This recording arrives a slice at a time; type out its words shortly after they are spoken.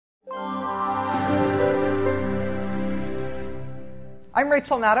I'm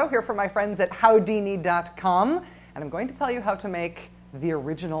Rachel Maddow, here for my friends at Howdini.com, and I'm going to tell you how to make the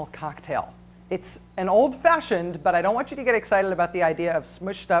original cocktail. It's an old-fashioned, but I don't want you to get excited about the idea of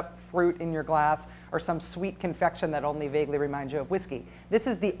smushed up fruit in your glass or some sweet confection that only vaguely reminds you of whiskey. This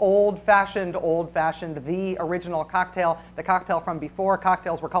is the old-fashioned, the original cocktail, the cocktail from before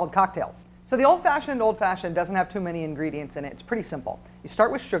cocktails were called cocktails. So the old-fashioned doesn't have too many ingredients in it. It's pretty simple. You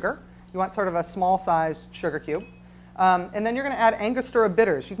start with sugar. You want sort of a small-sized sugar cube. And then you're going to add Angostura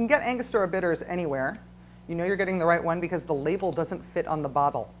bitters. You can get Angostura bitters anywhere. You know you're getting the right one because the label doesn't fit on the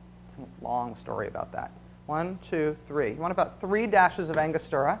bottle. It's a long story about that. 1, 2, 3. You want about 3 dashes of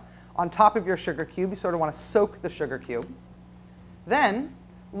Angostura on top of your sugar cube. You sort of want to soak the sugar cube. Then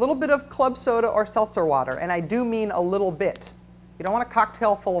a little bit of club soda or seltzer water, and I do mean a little bit. You don't want a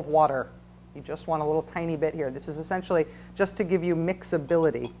cocktail full of water. You just want a little tiny bit here. This is essentially just to give you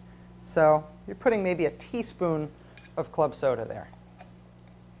mixability. So you're putting maybe a teaspoon of club soda there.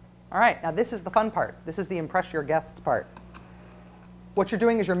 All right, now this is the fun part. This is the impress your guests part. What you're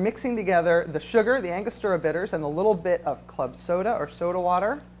doing is you're mixing together the sugar, the Angostura bitters, and a little bit of club soda or soda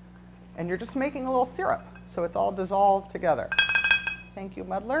water, and you're just making a little syrup. So it's all dissolved together. Thank you,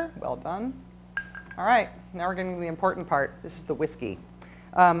 Muddler. Well done. All right, now we're getting to the important part. This is the whiskey.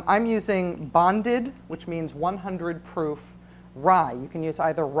 I'm using bonded, which means 100 proof rye. You can use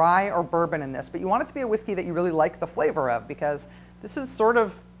either rye or bourbon in this, but you want it to be a whiskey that you really like the flavor of because this is sort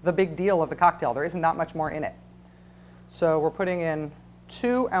of the big deal of the cocktail. There isn't that much more in it. So we're putting in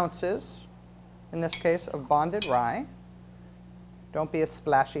 2 ounces, in this case, of bonded rye. Don't be as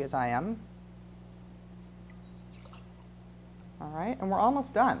splashy as I am. All right, and we're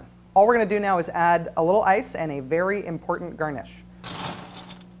almost done. All we're going to do now is add a little ice and a very important garnish.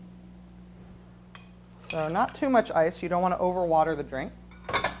 So not too much ice. You don't want to overwater the drink.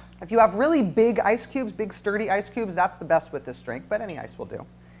 If you have really big ice cubes, big sturdy ice cubes, that's the best with this drink, but any ice will do.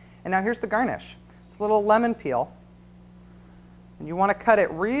 And now here's the garnish. It's a little lemon peel. And you want to cut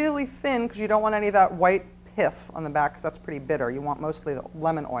it really thin because you don't want any of that white pith on the back because that's pretty bitter. You want mostly the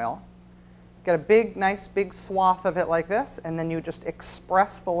lemon oil. Get a big, nice, big swath of it like this, and then you just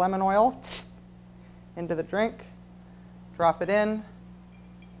express the lemon oil into the drink, drop it in,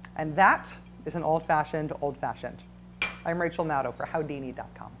 and that is an old-fashioned. I'm Rachel Maddow for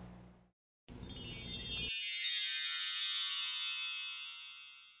Howdini.com.